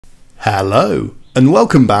Hello and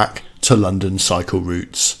welcome back to London Cycle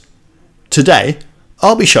Routes. Today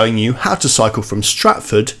I'll be showing you how to cycle from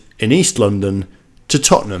Stratford in East London to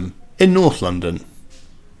Tottenham in North London.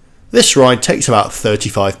 This ride takes about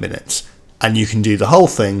 35 minutes and you can do the whole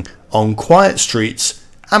thing on quiet streets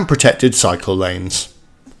and protected cycle lanes.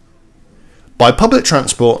 By public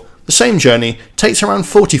transport, the same journey takes around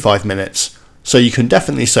 45 minutes, so you can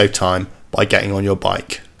definitely save time by getting on your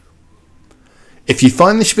bike. If you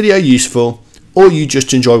find this video useful or you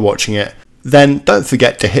just enjoy watching it, then don't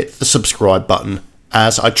forget to hit the subscribe button,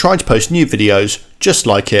 as I try to post new videos just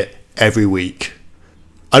like it every week.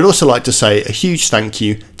 I'd also like to say a huge thank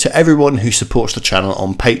you to everyone who supports the channel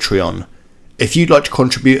on Patreon. If you'd like to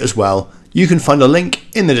contribute as well, you can find a link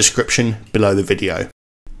in the description below the video.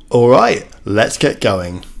 Alright, let's get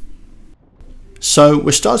going. So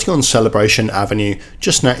we're starting on Celebration Avenue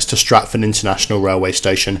just next to Stratford International Railway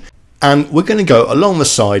Station, and we're going to go along the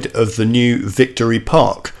side of the new Victory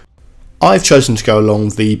Park. I've chosen to go along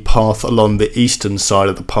the path along the eastern side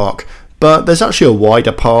of the park, but there's actually a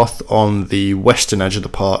wider path on the western edge of the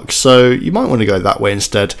park, so you might want to go that way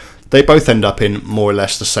instead. They both end up in more or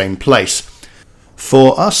less the same place.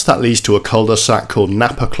 For us, that leads to a cul-de-sac called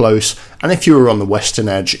Napa Close, and if you were on the western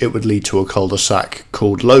edge, it would lead to a cul-de-sac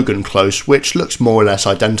called Logan Close, which looks more or less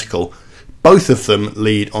identical. Both of them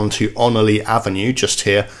lead onto Onnerley Avenue just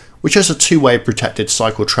here, which has a two-way protected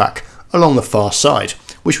cycle track along the far side,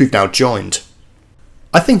 which we've now joined.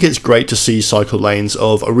 I think it's great to see cycle lanes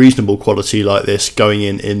of a reasonable quality like this going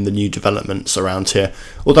in the new developments around here,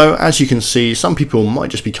 although as you can see, some people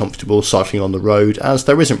might just be comfortable cycling on the road as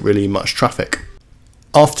there isn't really much traffic.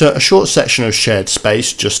 After a short section of shared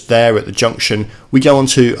space just there at the junction, we go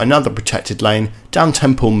onto another protected lane down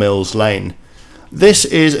Temple Mills Lane. This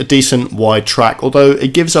is a decent wide track, although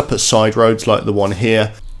it gives up at side roads like the one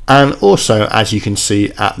here, and also, as you can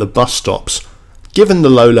see, at the bus stops. Given the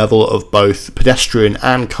low level of both pedestrian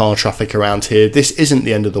and car traffic around here, this isn't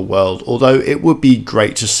the end of the world, although it would be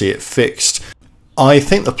great to see it fixed. I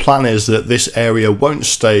think the plan is that this area won't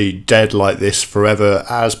stay dead like this forever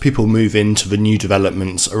as people move into the new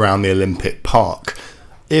developments around the Olympic Park.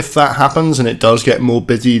 If that happens and it does get more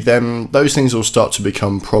busy, then those things will start to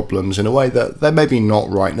become problems in a way that they're maybe not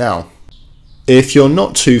right now. If you're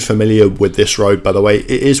not too familiar with this road, by the way,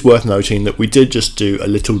 it is worth noting that we did just do a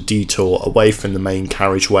little detour away from the main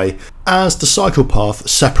carriageway, as the cycle path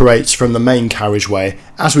separates from the main carriageway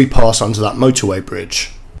as we pass under that motorway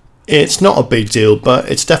bridge. It's not a big deal, but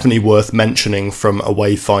it's definitely worth mentioning from a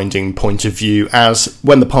wayfinding point of view, as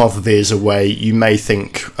when the path veers away you may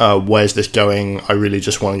think, where's this going, I really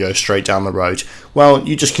just want to go straight down the road. Well,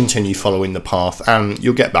 you just continue following the path and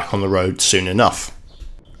you'll get back on the road soon enough.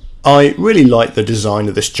 I really like the design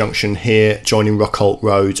of this junction here joining Rockholt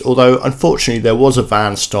Road, although unfortunately there was a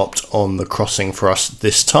van stopped on the crossing for us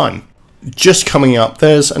this time. Just coming up,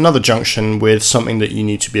 there's another junction with something that you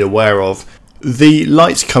need to be aware of. The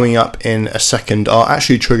lights coming up in a second are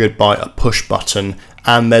actually triggered by a push button,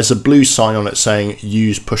 and there's a blue sign on it saying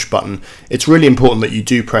use push button. It's really important that you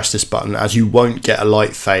do press this button, as you won't get a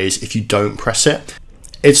light phase if you don't press it.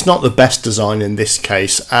 It's not the best design in this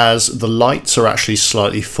case, as the lights are actually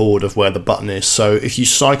slightly forward of where the button is, so if you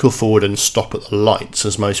cycle forward and stop at the lights,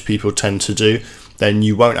 as most people tend to do, then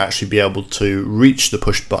you won't actually be able to reach the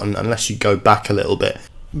push button unless you go back a little bit.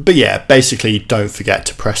 But yeah, basically don't forget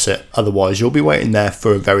to press it, otherwise you'll be waiting there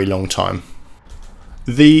for a very long time.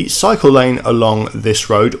 The cycle lane along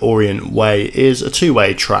this road, Orient Way, is a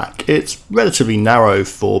two-way track. It's relatively narrow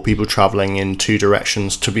for people travelling in two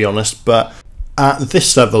directions, to be honest, but at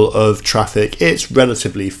this level of traffic it's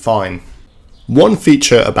relatively fine. One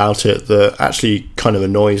feature about it that actually kind of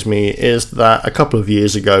annoys me is that a couple of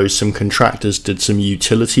years ago some contractors did some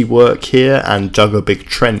utility work here and dug a big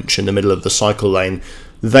trench in the middle of the cycle lane.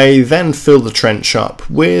 They then filled the trench up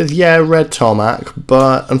with, red tarmac,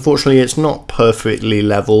 but unfortunately it's not perfectly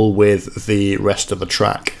level with the rest of the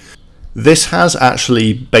track. This has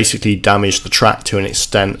actually basically damaged the track to an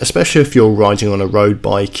extent, especially if you're riding on a road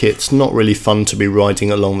bike. It's not really fun to be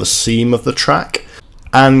riding along the seam of the track,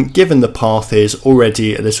 and given the path is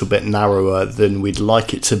already a little bit narrower than we'd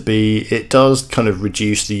like it to be, it does kind of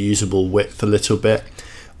reduce the usable width a little bit.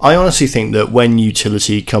 I honestly think that when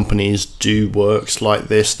utility companies do works like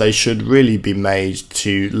this, they should really be made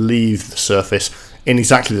to leave the surface in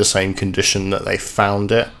exactly the same condition that they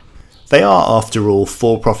found it. They are, after all,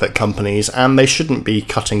 for-profit companies, and they shouldn't be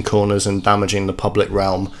cutting corners and damaging the public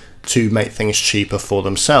realm to make things cheaper for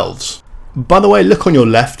themselves. By the way, look on your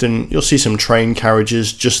left and you'll see some train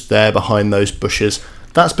carriages just there behind those bushes.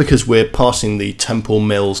 That's because we're passing the Temple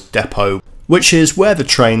Mills depot, which is where the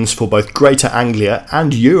trains for both Greater Anglia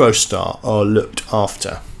and Eurostar are looked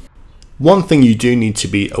after. One thing you do need to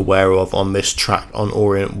be aware of on this track on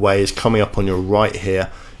Orient Way is coming up on your right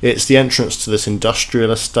here. It's the entrance to this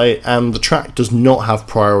industrial estate, and the track does not have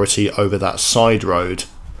priority over that side road.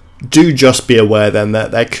 Do just be aware then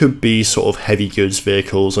that there could be sort of heavy goods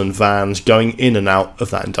vehicles and vans going in and out of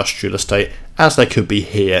that industrial estate, as there could be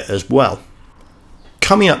here as well.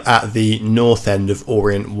 Coming up at the north end of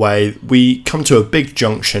Orient Way, we come to a big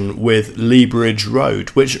junction with Ferry Road,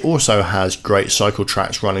 which also has great cycle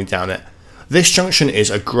tracks running down it. This junction is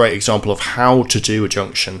a great example of how to do a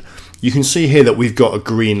junction. You can see here that we've got a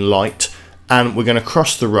green light, and we're going to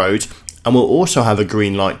cross the road, and we'll also have a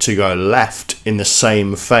green light to go left in the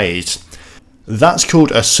same phase. That's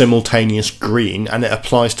called a simultaneous green, and it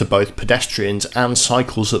applies to both pedestrians and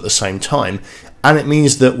cycles at the same time, and it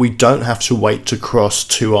means that we don't have to wait to cross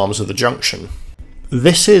two arms of the junction.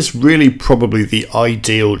 This is really probably the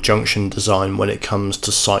ideal junction design when it comes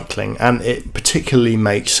to cycling, and it particularly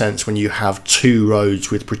makes sense when you have two roads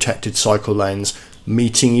with protected cycle lanes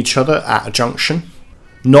meeting each other at a junction.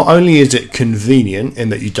 Not only is it convenient in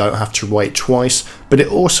that you don't have to wait twice, but it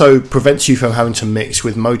also prevents you from having to mix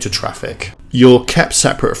with motor traffic. You're kept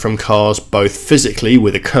separate from cars both physically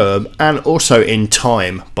with a curb and also in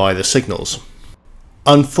time by the signals.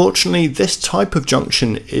 Unfortunately, this type of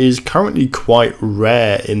junction is currently quite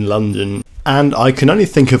rare in London, and I can only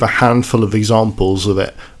think of a handful of examples of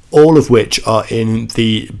it, all of which are in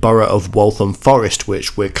the borough of Waltham Forest,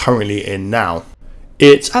 which we're currently in now.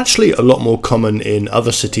 It's actually a lot more common in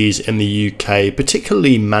other cities in the UK,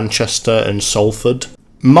 particularly Manchester and Salford.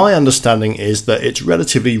 My understanding is that it's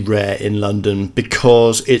relatively rare in London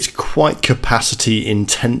because it's quite capacity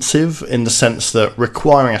intensive, in the sense that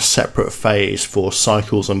requiring a separate phase for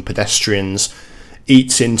cycles and pedestrians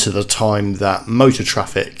eats into the time that motor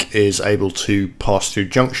traffic is able to pass through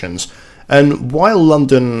junctions. And while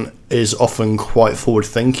London is often quite forward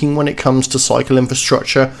thinking when it comes to cycle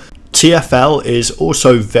infrastructure, TfL is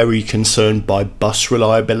also very concerned by bus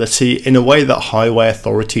reliability in a way that highway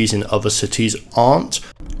authorities in other cities aren't.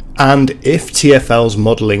 And if TfL's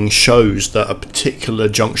modelling shows that a particular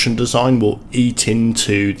junction design will eat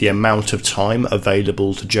into the amount of time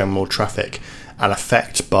available to general traffic and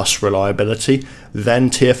affect bus reliability, then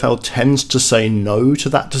TfL tends to say no to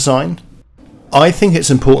that design. I think it's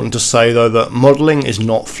important to say though that modelling is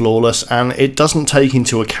not flawless, and it doesn't take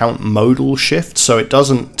into account modal shifts, so it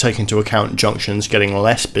doesn't take into account junctions getting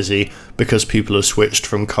less busy because people have switched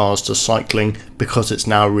from cars to cycling because it's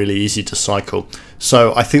now really easy to cycle.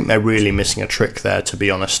 So I think they're really missing a trick there, to be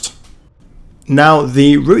honest. Now,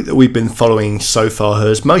 the route that we've been following so far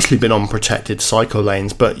has mostly been on protected cycle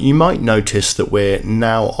lanes, but you might notice that we're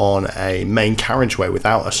now on a main carriageway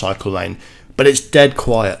without a cycle lane. But it's dead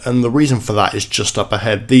quiet, and the reason for that is just up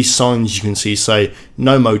ahead. These signs you can see say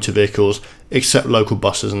no motor vehicles except local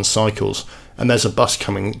buses and cycles, and there's a bus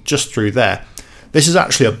coming just through there. This is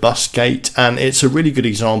actually a bus gate, and it's a really good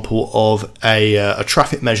example of a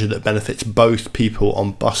traffic measure that benefits both people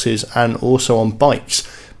on buses and also on bikes,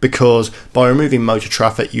 because by removing motor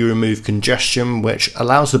traffic you remove congestion, which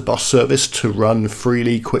allows the bus service to run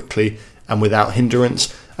freely, quickly and without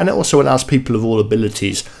hindrance, and it also allows people of all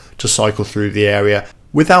abilities to cycle through the area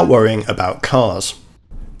without worrying about cars.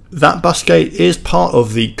 That bus gate is part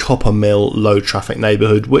of the Coppermill low traffic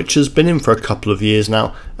neighbourhood, which has been in for a couple of years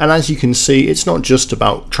now, and as you can see it's not just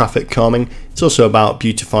about traffic calming, it's also about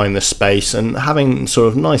beautifying the space and having sort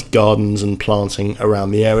of nice gardens and planting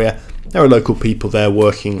around the area. There are local people there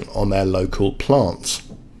working on their local plants.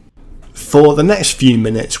 For the next few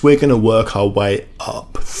minutes we're going to work our way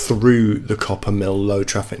up through the Coppermill low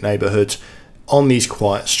traffic neighbourhood on these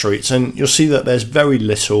quiet streets, and you'll see that there's very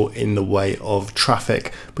little in the way of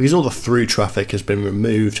traffic because all the through traffic has been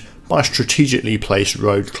removed by strategically placed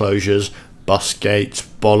road closures, bus gates,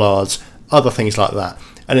 bollards, other things like that,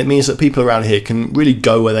 and it means that people around here can really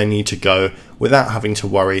go where they need to go without having to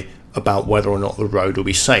worry about whether or not the road will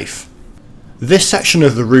be safe. This section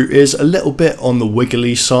of the route is a little bit on the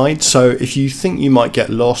wiggly side, so if you think you might get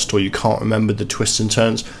lost or you can't remember the twists and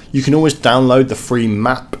turns, you can always download the free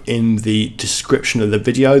map in the description of the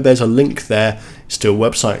video. There's a link there. It's to a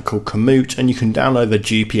website called Komoot, and you can download the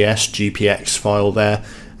GPX file there,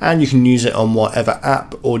 and you can use it on whatever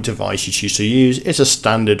app or device you choose to use. It's a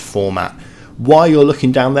standard format. While you're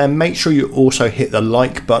looking down there, make sure you also hit the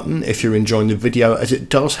like button if you're enjoying the video, as it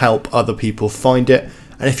does help other people find it.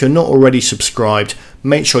 And if you're not already subscribed,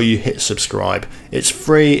 make sure you hit subscribe. It's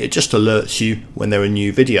free, it just alerts you when there are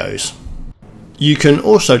new videos. You can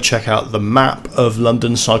also check out the map of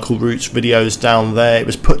London cycle routes videos down there. It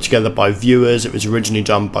was put together by viewers. It was originally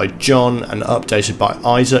done by John and updated by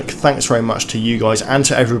Isaac. Thanks very much to you guys and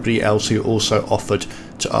to everybody else who also offered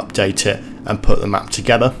to update it and put the map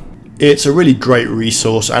together. It's a really great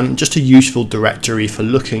resource and just a useful directory for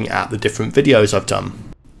looking at the different videos I've done.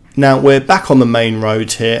 Now we're back on the main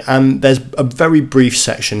road here, and there's a very brief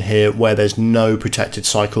section here where there's no protected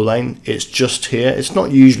cycle lane. It's just here. It's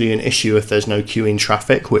not usually an issue if there's no queuing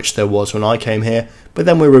traffic, which there was when I came here, but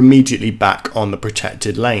then we're immediately back on the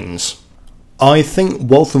protected lanes. I think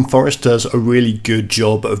Waltham Forest does a really good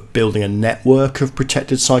job of building a network of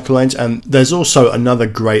protected cycle lanes, and there's also another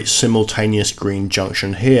great simultaneous green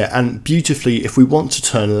junction here, and beautifully, if we want to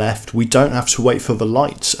turn left we don't have to wait for the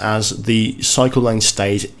lights as the cycle lane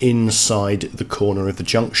stays inside the corner of the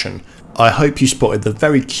junction. I hope you spotted the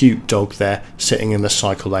very cute dog there sitting in the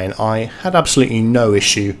cycle lane. I had absolutely no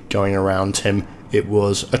issue going around him. It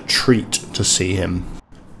was a treat to see him.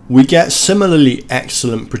 We get similarly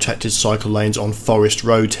excellent protected cycle lanes on Forest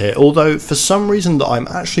Road here, although for some reason that I'm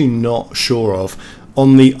actually not sure of,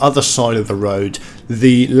 on the other side of the road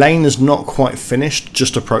the lane is not quite finished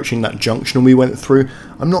just approaching that junction we went through.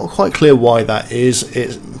 I'm not quite clear why that is.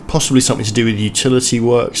 It's possibly something to do with utility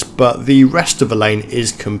works, but the rest of the lane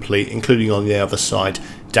is complete, including on the other side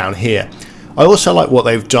down here. I also like what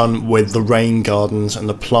they've done with the rain gardens and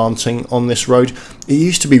the planting on this road. It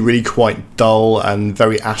used to be really quite dull and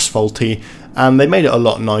very asphalty, and they made it a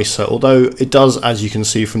lot nicer, although it does, as you can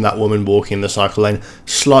see from that woman walking in the cycle lane,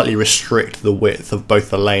 slightly restrict the width of both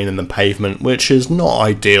the lane and the pavement, which is not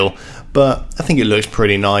ideal, but I think it looks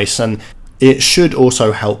pretty nice, and it should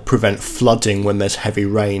also help prevent flooding when there's heavy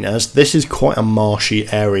rain, as this is quite a marshy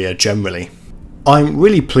area generally. I'm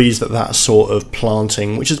really pleased that that sort of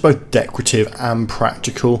planting, which is both decorative and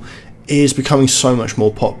practical, is becoming so much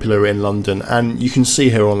more popular in London, and you can see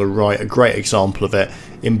here on the right a great example of it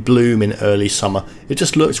in bloom in early summer. It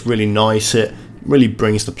just looks really nice. It really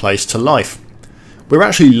brings the place to life. We're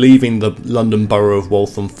actually leaving the London Borough of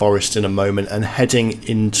Waltham Forest in a moment and heading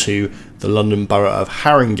into the London Borough of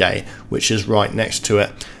Haringey, which is right next to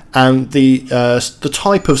it. And the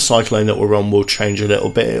type of cycle lane that we're on will change a little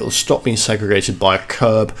bit. It'll stop being segregated by a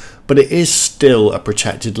curb, but it is still a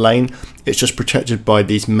protected lane. It's just protected by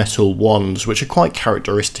these metal wands, which are quite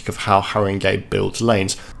characteristic of how Haringey builds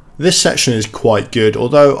lanes. This section is quite good,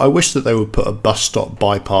 although I wish that they would put a bus stop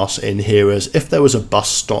bypass in here, as if there was a bus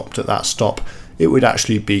stopped at that stop, it would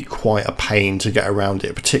actually be quite a pain to get around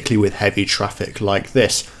it, particularly with heavy traffic like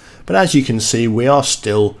this. But as you can see, we are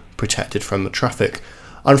still protected from the traffic.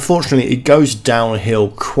 Unfortunately, it goes downhill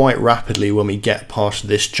quite rapidly when we get past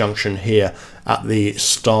this junction here at the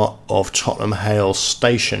start of Tottenham Hale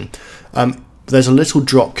station. There's a little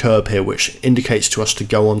drop curb here which indicates to us to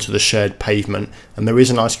go onto the shared pavement, and there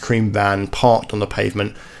is an ice cream van parked on the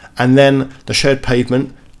pavement, and then the shared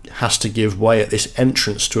pavement has to give way at this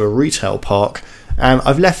entrance to a retail park. And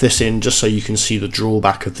I've left this in just so you can see the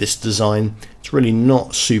drawback of this design. It's really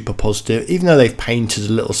not super positive. Even though they've painted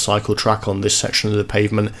a little cycle track on this section of the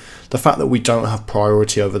pavement, the fact that we don't have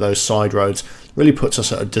priority over those side roads really puts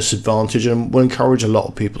us at a disadvantage and will encourage a lot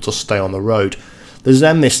of people to stay on the road. There's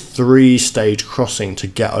then this 3-stage crossing to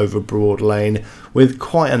get over Broad Lane with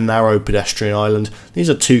quite a narrow pedestrian island. These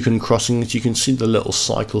are toucan crossings. You can see the little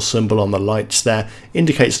cycle symbol on the lights there.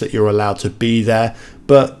 Indicates that you're allowed to be there,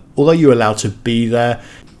 but although you're allowed to be there,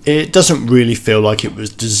 it doesn't really feel like it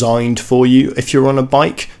was designed for you if you're on a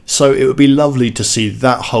bike. So it would be lovely to see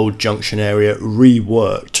that whole junction area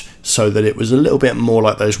reworked so that it was a little bit more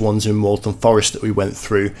like those ones in Waltham Forest that we went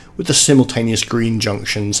through, with the simultaneous green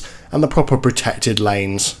junctions and the proper protected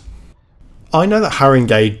lanes. I know that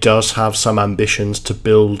Haringey does have some ambitions to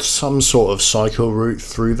build some sort of cycle route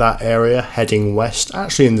through that area heading west,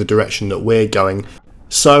 actually in the direction that we're going.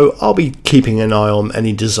 So I'll be keeping an eye on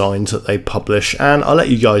any designs that they publish, and I'll let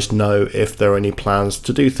you guys know if there are any plans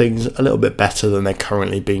to do things a little bit better than they're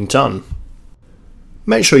currently being done.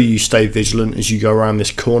 Make sure you stay vigilant as you go around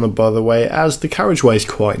this corner, by the way, as the carriageway is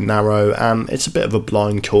quite narrow and it's a bit of a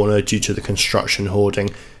blind corner due to the construction hoarding.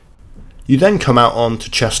 You then come out onto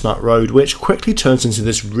Chestnut Road, which quickly turns into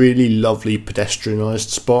this really lovely pedestrianised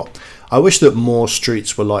spot. I wish that more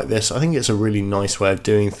streets were like this. I think it's a really nice way of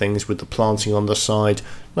doing things with the planting on the side,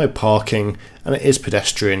 no parking, and it is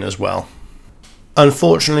pedestrian as well.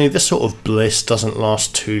 Unfortunately, this sort of bliss doesn't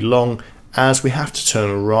last too long, as we have to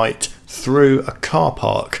turn right through a car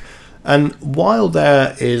park. And while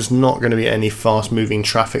there is not going to be any fast moving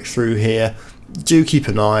traffic through here, do keep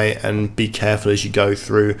an eye and be careful as you go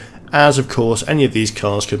through, as of course any of these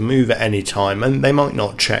cars could move at any time and they might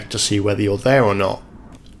not check to see whether you're there or not.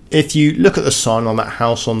 If you look at the sign on that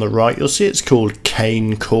house on the right, you'll see it's called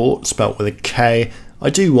Kane Court, spelt with a K. I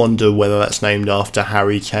do wonder whether that's named after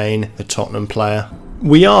Harry Kane, the Tottenham player.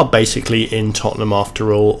 We are basically in Tottenham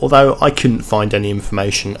after all, although I couldn't find any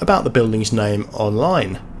information about the building's name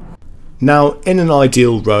online. Now, in an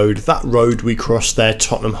ideal road, that road we crossed there,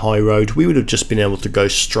 Tottenham High Road, we would have just been able to go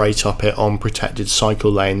straight up it on protected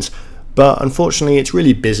cycle lanes, but unfortunately it's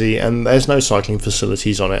really busy and there's no cycling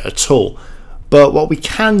facilities on it at all. But what we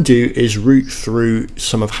can do is route through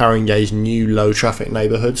some of Haringey's new low traffic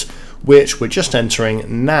neighbourhoods, which we're just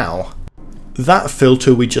entering now. That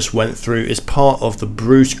filter we just went through is part of the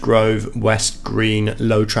Bruce Grove West Green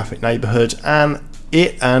low traffic neighbourhood, and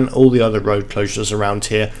it and all the other road closures around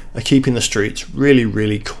here are keeping the streets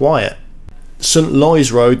really quiet. St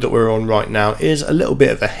Loy's Road that we're on right now is a little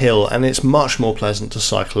bit of a hill, and it's much more pleasant to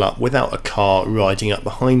cycle up without a car riding up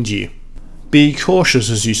behind you. Be cautious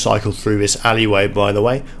as you cycle through this alleyway, by the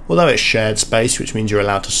way. Although it's shared space, which means you're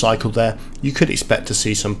allowed to cycle there, you could expect to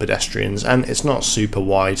see some pedestrians, and it's not super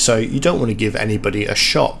wide, so you don't want to give anybody a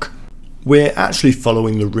shock. We're actually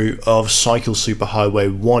following the route of Cycle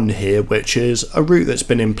Superhighway 1 here, which is a route that's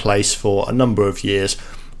been in place for a number of years.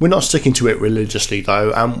 We're not sticking to it religiously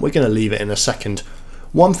though, and we're going to leave it in a second.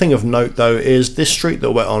 One thing of note though is this street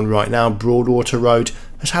that we're on right now, Broadwater Road,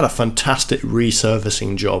 has had a fantastic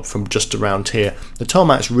resurfacing job from just around here. The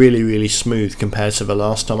tarmac's really smooth compared to the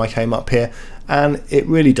last time I came up here, and it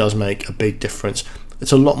really does make a big difference.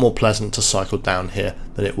 It's a lot more pleasant to cycle down here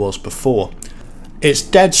than it was before. It's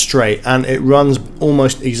dead straight and it runs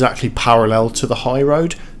almost exactly parallel to the high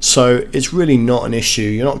road, so it's really not an issue.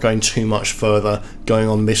 You're not going too much further going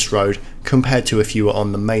on this road compared to if you were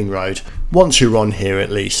on the main road, once you're on here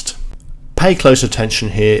at least. Pay close attention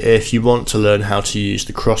here if you want to learn how to use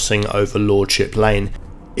the crossing over Lordship Lane.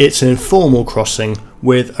 It's an informal crossing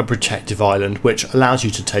with a protective island which allows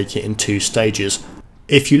you to take it in 2 stages.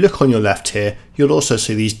 If you look on your left here, you'll also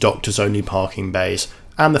see these doctors only parking bays,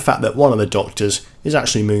 and the fact that one of the doctors is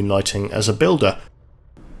actually moonlighting as a builder.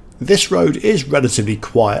 This road is relatively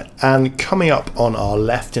quiet, and coming up on our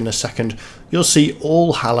left in a second you'll see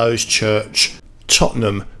All Hallows Church,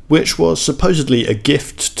 Tottenham, which was supposedly a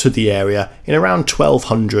gift to the area in around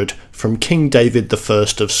 1200 from King David I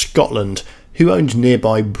of Scotland, who owned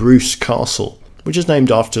nearby Bruce Castle, which is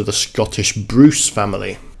named after the Scottish Bruce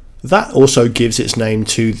family. That also gives its name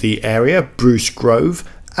to the area, Bruce Grove,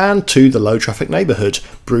 and to the low traffic neighbourhood,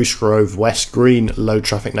 Bruce Grove West Green low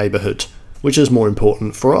traffic neighbourhood, which is more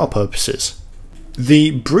important for our purposes.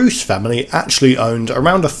 The Bruce family actually owned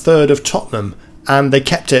around a third of Tottenham, and they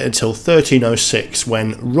kept it until 1306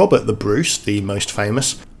 when Robert the Bruce, the most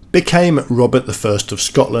famous, became Robert I of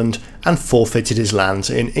Scotland and forfeited his lands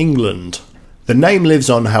in England. The name lives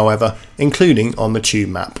on, however, including on the tube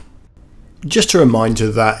map. Just a reminder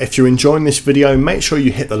that if you're enjoying this video, make sure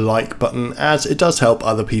you hit the like button, as it does help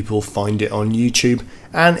other people find it on YouTube,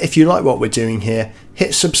 and if you like what we're doing here,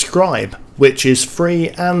 hit subscribe, which is free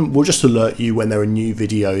and will just alert you when there are new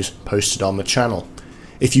videos posted on the channel.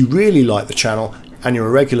 If you really like the channel and you're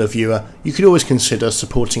a regular viewer, you could always consider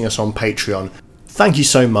supporting us on Patreon. Thank you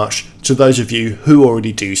so much to those of you who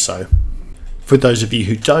already do so. For those of you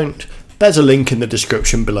who don't, there's a link in the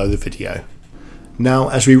description below the video. Now,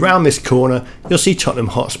 as we round this corner, you'll see Tottenham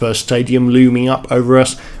Hotspur Stadium looming up over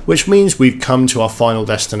us, which means we've come to our final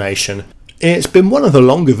destination. It's been one of the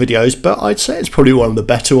longer videos, but I'd say it's probably one of the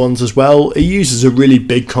better ones as well. It uses a really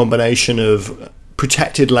big combination of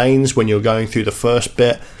protected lanes when you're going through the first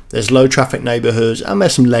bit, there's low traffic neighbourhoods, and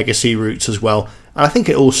there's some legacy routes as well, and I think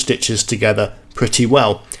it all stitches together pretty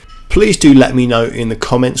well. Please do let me know in the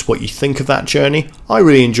comments what you think of that journey. I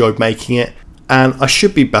really enjoyed making it, and I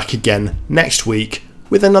should be back again next week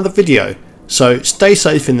with another video. So stay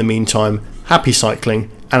safe in the meantime, happy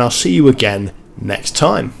cycling, and I'll see you again next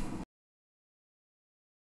time.